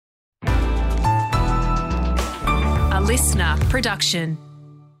listener production.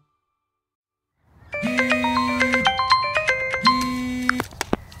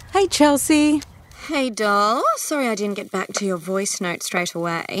 Hey, Chelsea. Hey, doll. Sorry I didn't get back to your voice note straight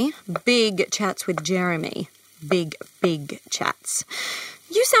away. Big chats with Jeremy. Big chats.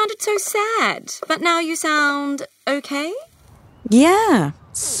 You sounded so sad, but now you sound okay? Yeah,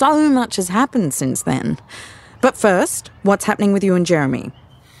 so much has happened since then. But first, what's happening with you and Jeremy?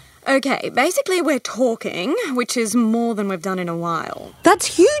 Okay, basically we're talking, which is more than we've done in a while.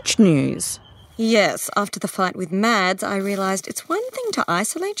 That's huge news. Yes, after the fight with Mads, I realised it's one thing to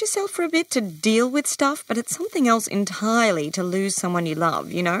isolate yourself for a bit to deal with stuff, but it's something else entirely to lose someone you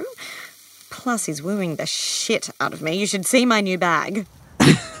love, you know? Plus, he's wooing the shit out of me. You should see my new bag.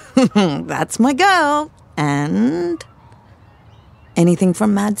 That's my girl. And anything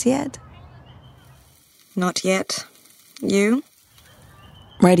from Mads yet? Not yet. You?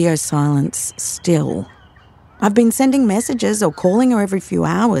 Radio silence still. I've been sending messages or calling her every few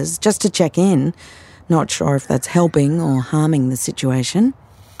hours just to check in. Not sure if that's helping or harming the situation.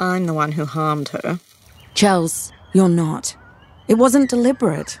 I'm the one who harmed her. Chels, you're not. It wasn't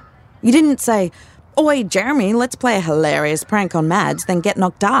deliberate. You didn't say, "Oi, Jeremy, let's play a hilarious prank on Mads, then get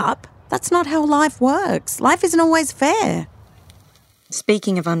knocked up." That's not how life works. Life isn't always fair.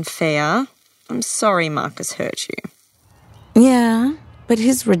 Speaking of unfair, I'm sorry Marcus hurt you. Yeah, but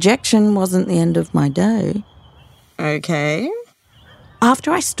his rejection wasn't the end of my day. Okay.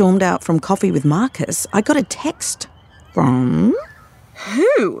 After I stormed out from coffee with Marcus, I got a text from...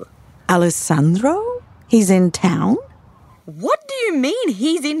 Who? Alessandro. He's in town. What do you mean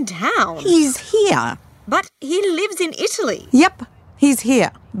he's in town? He's here. But he lives in Italy. Yep, he's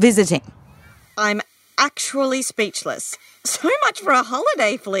here, visiting. I'm actually speechless. So much for a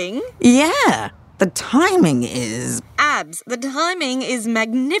holiday fling. Yeah, the timing is... Abs, the timing is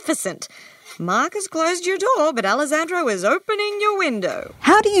magnificent. Marcus closed your door, but Alessandro is opening your window.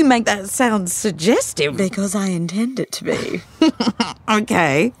 How do you make that sound suggestive? Because I intend it to be.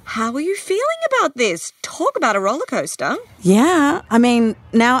 Okay. How are you feeling about this? Talk about a roller coaster. Yeah, I mean,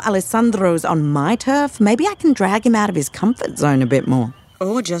 now Alessandro's on my turf, maybe I can drag him out of his comfort zone a bit more.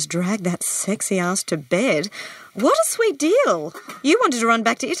 Or just drag that sexy ass to bed. What a sweet deal. You wanted to run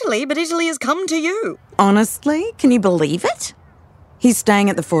back to Italy, but Italy has come to you. Honestly, can you believe it? He's staying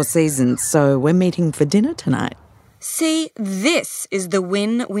at the Four Seasons, so we're meeting for dinner tonight. See, this is the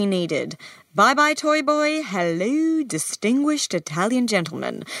win we needed. Bye-bye, toy boy. Hello, distinguished Italian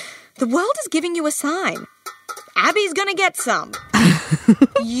gentleman. The world is giving you a sign. Abby's gonna get some.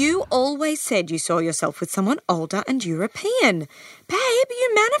 You always said you saw yourself with someone older and European. Babe,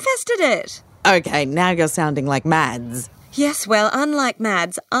 you manifested it. Okay, now you're sounding like Mads. Yes, well, unlike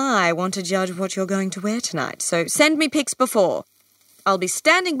Mads, I want to judge what you're going to wear tonight, so send me pics before. I'll be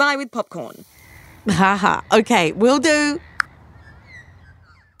standing by with popcorn. Haha, okay, will do.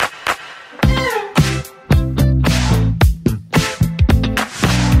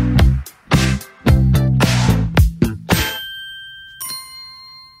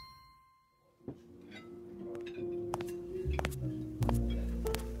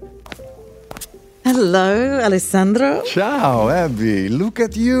 Hello, Alessandro. Ciao, Abby. Look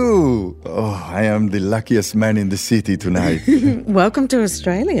at you. Oh, I am the luckiest man in the city tonight. Welcome to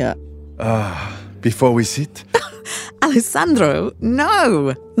Australia. Before we sit? Alessandro,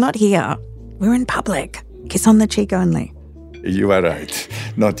 no, not here. We're in public. Kiss on the cheek only. You are right.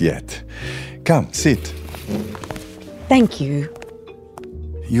 Not yet. Come, sit. Thank you.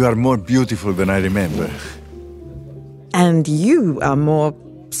 You are more beautiful than I remember. And you are more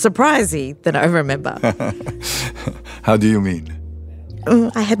surprisey than I remember. How do you mean?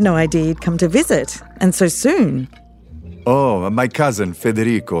 I had no idea you'd come to visit, and so soon. Oh, my cousin,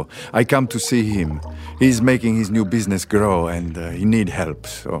 Federico. I come to see him. He's making his new business grow, and he need help,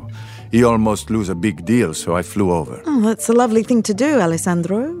 so he almost lose a big deal, so I flew over. Oh, that's a lovely thing to do,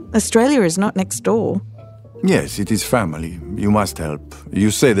 Alessandro. Australia is not next door. Yes, it is family. You must help.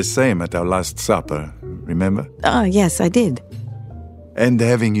 You say the same at our last supper, remember? Oh, yes, I did. And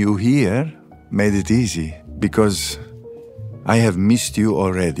having you here made it easy, because I have missed you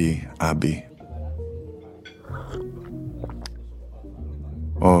already, Abby.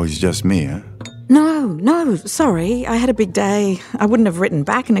 Oh, it's just me, huh? No, sorry. I had a big day. I wouldn't have written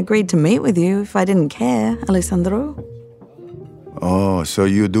back and agreed to meet with you if I didn't care, Alessandro. Oh, so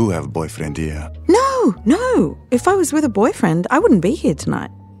you do have a boyfriend here? No. If I was with a boyfriend, I wouldn't be here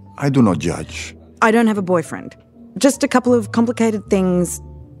tonight. I do not judge. I don't have a boyfriend. Just a couple of complicated things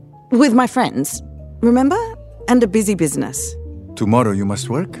with my friends, remember? And a busy business. Tomorrow you must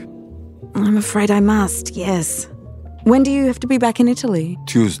work? I'm afraid I must, yes. When do you have to be back in Italy?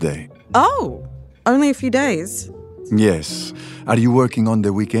 Tuesday. Oh, only a few days. Yes. Are you working on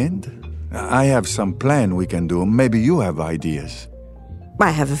the weekend? I have some plan we can do. Maybe you have ideas. I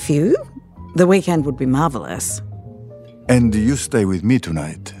have a few. The weekend would be marvellous. And you stay with me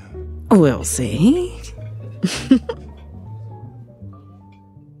tonight. We'll see.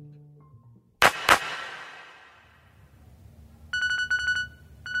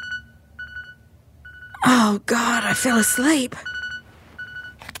 Oh, God, I fell asleep.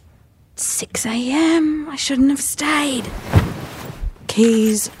 6 a.m. I shouldn't have stayed.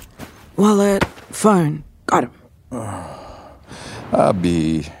 Keys, wallet, phone. Got 'em.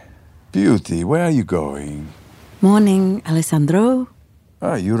 Abby, beauty, where are you going? Morning, Alessandro.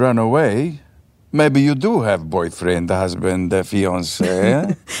 You ran away? Maybe you do have boyfriend, husband,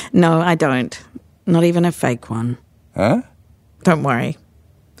 fiancé, No, I don't. Not even a fake one. Huh? Don't worry.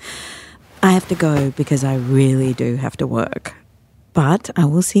 I have to go because I really do have to work. But I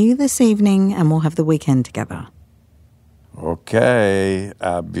will see you this evening and we'll have the weekend together. Okay,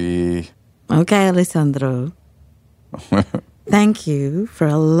 Abby. Okay, Alessandro. Thank you for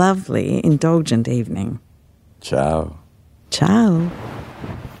a lovely, indulgent evening. Ciao. Ciao.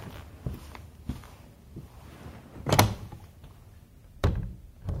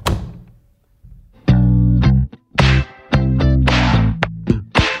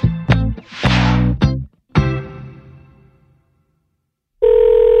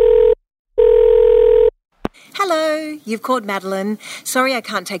 Hello, you've called Madeline. Sorry I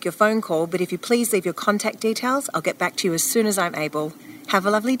can't take your phone call, but if you please leave your contact details, I'll get back to you as soon as I'm able. Have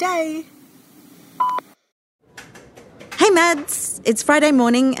a lovely day. Hey, Mads. It's Friday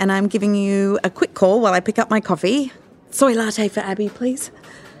morning and I'm giving you a quick call while I pick up my coffee. Soy latte for Abby, please.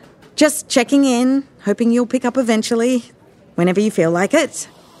 Just checking in, hoping you'll pick up eventually, whenever you feel like it.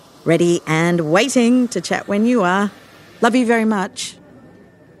 Ready and waiting to chat when you are. Love you very much.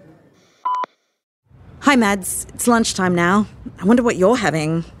 Hi, Mads. It's lunchtime now. I wonder what you're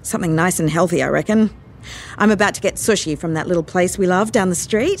having. Something nice and healthy, I reckon. I'm about to get sushi from that little place we love down the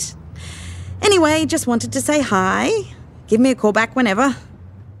street. Anyway, just wanted to say hi. Give me a call back whenever.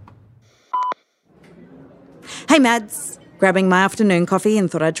 Hey, Mads. Grabbing my afternoon coffee and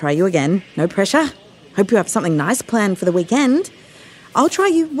thought I'd try you again. No pressure. Hope you have something nice planned for the weekend. I'll try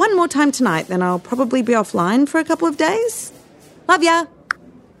you one more time tonight, then I'll probably be offline for a couple of days. Love ya.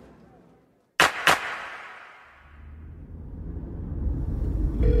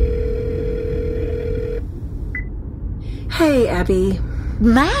 Hey, Abby.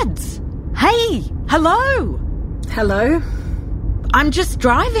 Mads! Hey! Hello! Hello? I'm just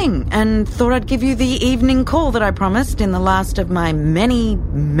driving and thought I'd give you the evening call that I promised in the last of my many,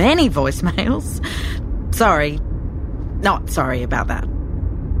 many voicemails. Sorry. Not sorry about that.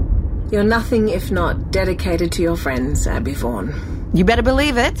 You're nothing if not dedicated to your friends, Abby Vaughan. You better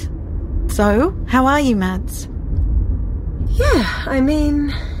believe it. So, how are you, Mads? Yeah, I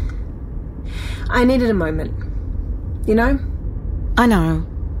mean, I needed a moment. You know? I know.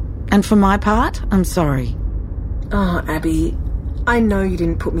 And for my part, I'm sorry. Oh, Abby, I know you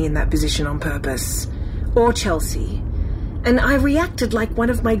didn't put me in that position on purpose. Or Chelsea. And I reacted like one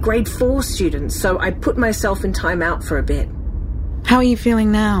of my grade 4 students, so I put myself in time out for a bit. How are you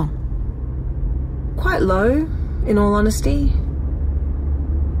feeling now? Quite low, in all honesty.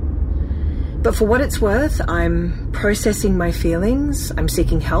 But for what it's worth, I'm processing my feelings, I'm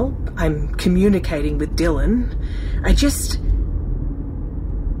seeking help, I'm communicating with Dylan. I just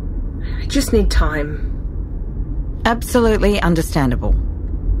need time. Absolutely understandable.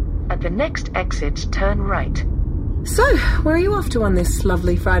 At the next exit, turn right. So, where are you off to on this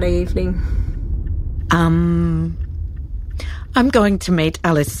lovely Friday evening? I'm going to meet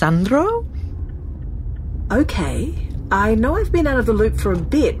Alessandro. Okay, I know I've been out of the loop for a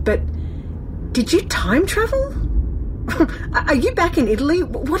bit, but did you time travel? Are you back in Italy?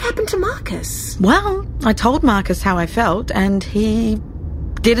 What happened to Marcus? Well, I told Marcus how I felt and he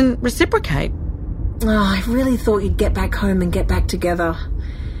didn't reciprocate. Oh, I really thought you'd get back home and get back together.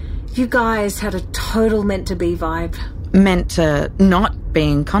 You guys had a total meant-to-be vibe. Meant to not be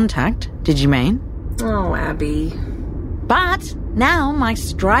in contact, did you mean? Oh, Abby. But now my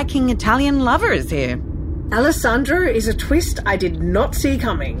striking Italian lover is here. Alessandro is a twist I did not see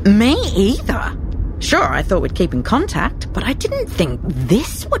coming. Me either. Sure, I thought we'd keep in contact, but I didn't think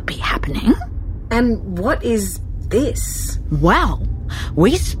this would be happening. And what is this? Well,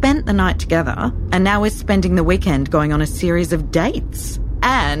 we spent the night together, and now we're spending the weekend going on a series of dates.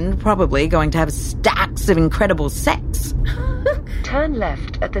 And probably going to have stacks of incredible sex. Turn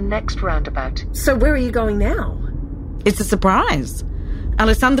left at the next roundabout. So where are you going now? It's a surprise.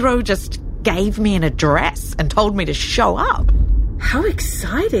 Alessandro just gave me an address and told me to show up. How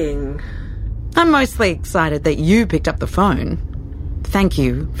exciting. I'm mostly excited that you picked up the phone. Thank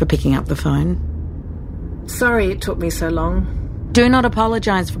you for picking up the phone. Sorry it took me so long. Do not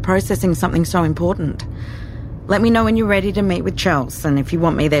apologise for processing something so important. Let me know when you're ready to meet with Chels, and if you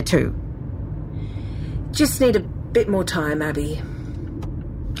want me there too. Just need a bit more time, Abby.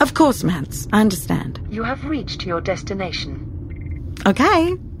 Of course, Mads. I understand. You have reached your destination.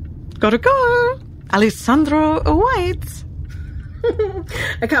 Okay. Gotta go. Alessandro awaits.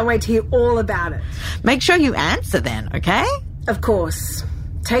 I can't wait to hear all about it. Make sure you answer then, okay? Of course.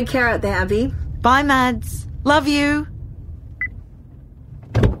 Take care out there, Abby. Bye, Mads. Love you.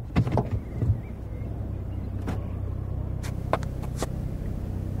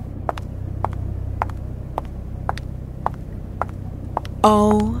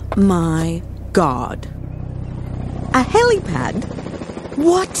 Oh my God. A helipad?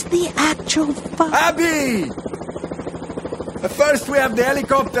 What the actual fuck? Abby! First we have the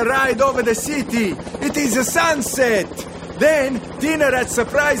helicopter ride over the city. It is a sunset. Then dinner at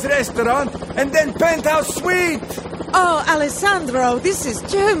surprise restaurant and then penthouse suite. Oh, Alessandro, this is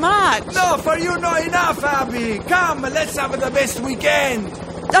too much. No, for you not enough, Abby. Come, let's have the best weekend.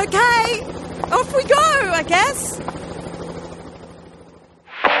 Okay, off we go, I guess.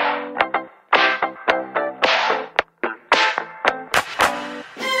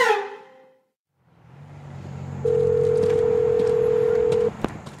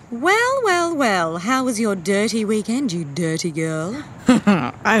 Well, how was your dirty weekend, you dirty girl?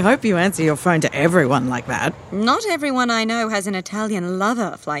 I hope you answer your phone to everyone like that. Not everyone I know has an Italian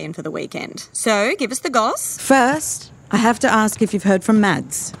lover fly in for the weekend. So, give us the goss. First, I have to ask if you've heard from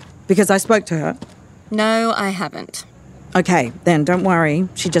Mads, because I spoke to her. No, I haven't. Okay, then don't worry.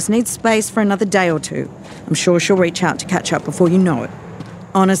 She just needs space for another day or two. I'm sure she'll reach out to catch up before you know it.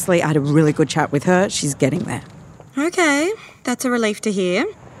 Honestly, I had a really good chat with her. She's getting there. Okay, that's a relief to hear.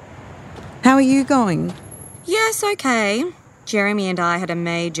 How are you going? Yes, okay. Jeremy and I had a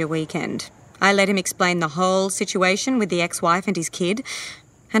major weekend. I let him explain the whole situation with the ex-wife and his kid,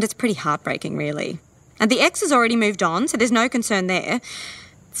 and it's pretty heartbreaking, really. And the ex has already moved on, so there's no concern there.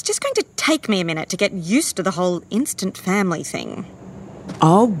 It's just going to take me a minute to get used to the whole instant family thing.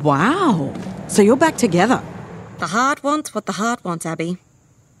 Oh, wow. So you're back together. The heart wants what the heart wants, Abby.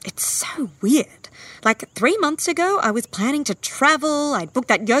 It's so weird. Like 3 months ago, I was planning to travel. I'd booked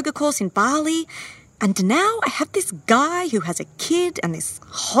that yoga course in Bali. And now I have this guy who has a kid and this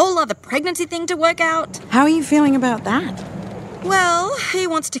whole other pregnancy thing to work out. How are you feeling about that? Well, he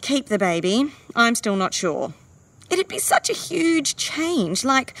wants to keep the baby. I'm still not sure. It'd be such a huge change.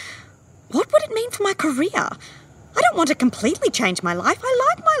 Like, what would it mean for my career? I don't want to completely change my life. I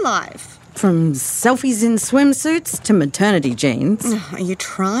like my life. From selfies in swimsuits to maternity jeans. Are you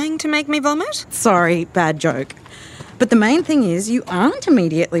trying to make me vomit? Sorry, bad joke. But the main thing is you aren't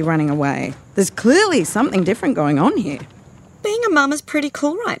immediately running away. There's clearly something different going on here. Being a mum is pretty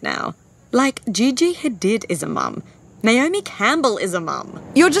cool right now. Like, Gigi Hadid is a mum. Naomi Campbell is a mum.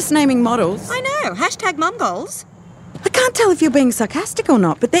 You're just naming models. I know. Hashtag mum goals. I can't tell if you're being sarcastic or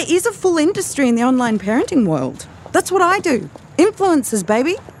not, but there is a full industry in the online parenting world. That's what I do. Influencers,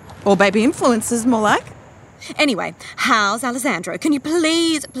 baby. Or baby influencers, more like. Anyway, how's Alessandro? Can you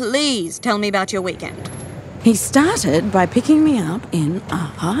please tell me about your weekend? He started by picking me up in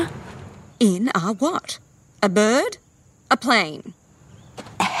a... In a what? A bird? A plane?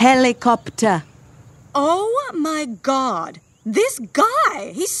 A helicopter. Oh my God. This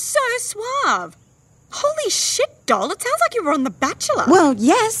guy, he's so suave. Holy shit, doll. It sounds like you were on The Bachelor. Well,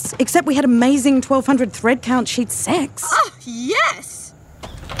 yes, except we had amazing 1,200 thread count sheet sex. Oh, yes.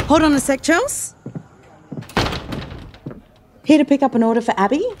 Hold on a sec, Chels. Here to pick up an order for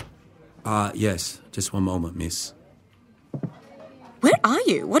Abby? Yes. Just one moment, miss. Where are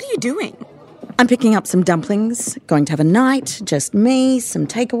you? What are you doing? I'm picking up some dumplings, going to have a night, just me, some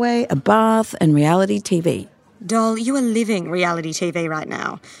takeaway, a bath, and reality TV. Doll, you are living reality TV right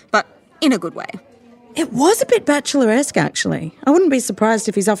now, but in a good way. It was a bit Bachelor-esque, actually. I wouldn't be surprised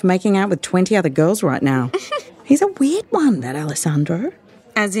if he's off making out with 20 other girls right now. He's a weird one, that Alessandro.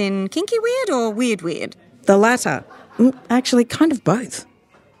 As in kinky weird or weird? The latter. Actually, kind of both.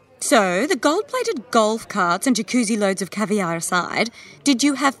 So, the gold-plated golf carts and jacuzzi loads of caviar aside, did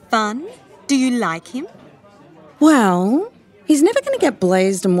you have fun? Do you like him? Well, he's never going to get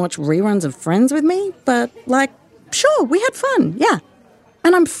blazed and watch reruns of Friends with me, but, sure, we had fun, yeah.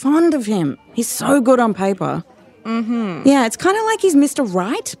 And I'm fond of him. He's so good on paper. Mm-hmm. Yeah, it's kind of like he's Mr.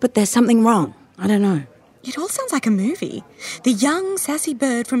 Right, but there's something wrong. I don't know. It all sounds like a movie. The young, sassy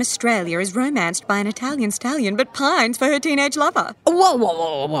bird from Australia is romanced by an Italian stallion but pines for her teenage lover.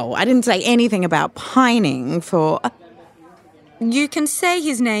 Whoa. I didn't say anything about pining for... You can say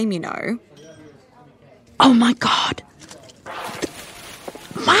his name, you know. Oh, my God.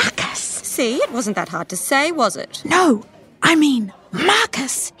 Marcus! See, it wasn't that hard to say, was it? No, I mean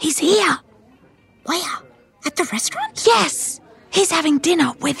Marcus. He's here. Where? At the restaurant? Yes, he's having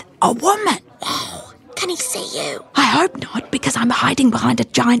dinner with a woman. Oh, can he see you? I hope not, because I'm hiding behind a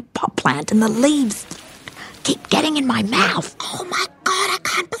giant pot plant and the leaves keep getting in my mouth. Oh, my God, I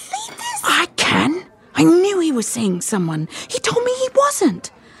can't believe this. I can. I knew he was seeing someone. He told me he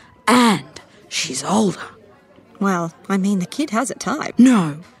wasn't. And she's older. Well, I mean, the kid has a type.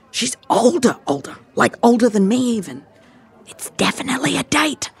 No, she's older. Like older than me even. It's definitely a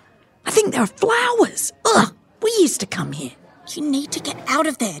date. I think there are flowers. Ugh, we used to come here. You need to get out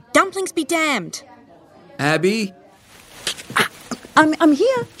of there. Dumplings be damned. Abby? I'm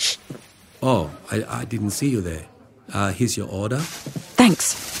here. Shh. Oh, I didn't see you there. Here's your order.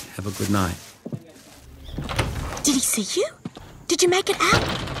 Thanks. Have a good night. Did he see you? Did you make it out?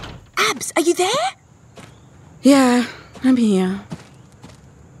 Abs, are you there? Yeah, I'm here.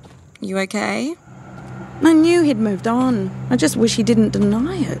 You okay? I knew he'd moved on. I just wish he didn't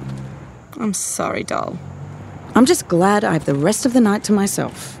deny it. I'm sorry, doll. I'm just glad I have the rest of the night to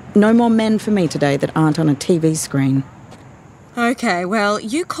myself. No more men for me today that aren't on a TV screen. Okay, well,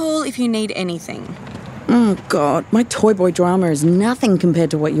 you call if you need anything. Oh, God, my toy boy drama is nothing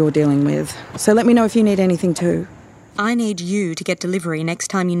compared to what you're dealing with. So let me know if you need anything too. I need you to get delivery next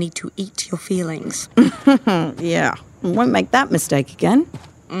time you need to eat your feelings. Yeah, won't make that mistake again.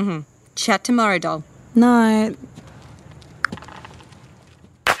 Chat tomorrow, doll. Night.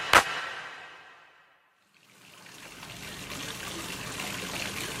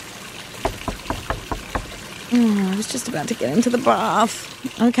 I was just about to get into the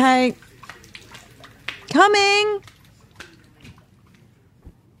bath. Okay. Coming!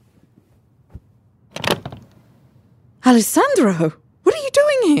 Alessandro, what are you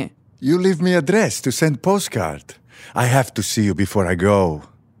doing here? You leave me address to send postcard. I have to see you before I go.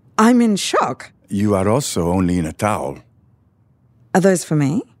 I'm in shock. You are also only in a towel. Are those for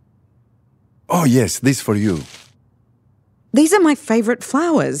me? Oh, yes, this for you. These are my favourite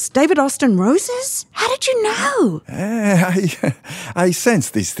flowers. David Austin roses? How did you know? I sense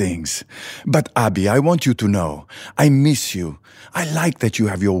these things. But, Abby, I want you to know, I miss you. I like that you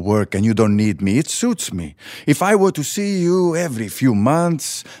have your work and you don't need me. It suits me. If I were to see you every few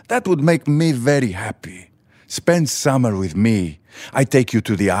months, that would make me very happy. Spend summer with me. I take you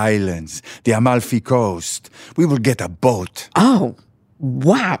to the islands, the Amalfi Coast. We will get a boat. Oh,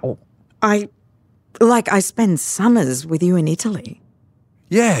 wow. I spend summers with you in Italy.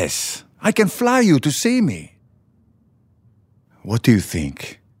 Yes, I can fly you to see me. What do you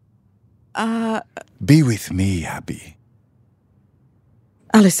think? Be with me, Abby.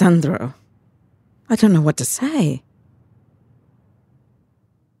 Alessandro, I don't know what to say.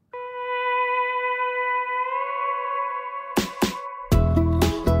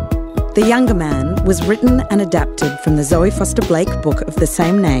 The Younger Man was written and adapted from the Zoe Foster Blake book of the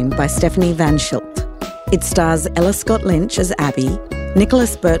same name by Stephanie Van Schilt. It stars Ella Scott Lynch as Abby,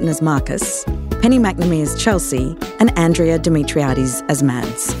 Nicholas Burton as Marcus, Penny McNamee as Chelsea, and Andrea Dimitriades as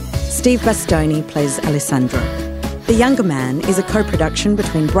Mads. Steve Bastoni plays Alessandro. The Younger Man is a co-production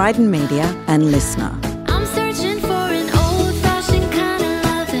between Bryden Media and Listener.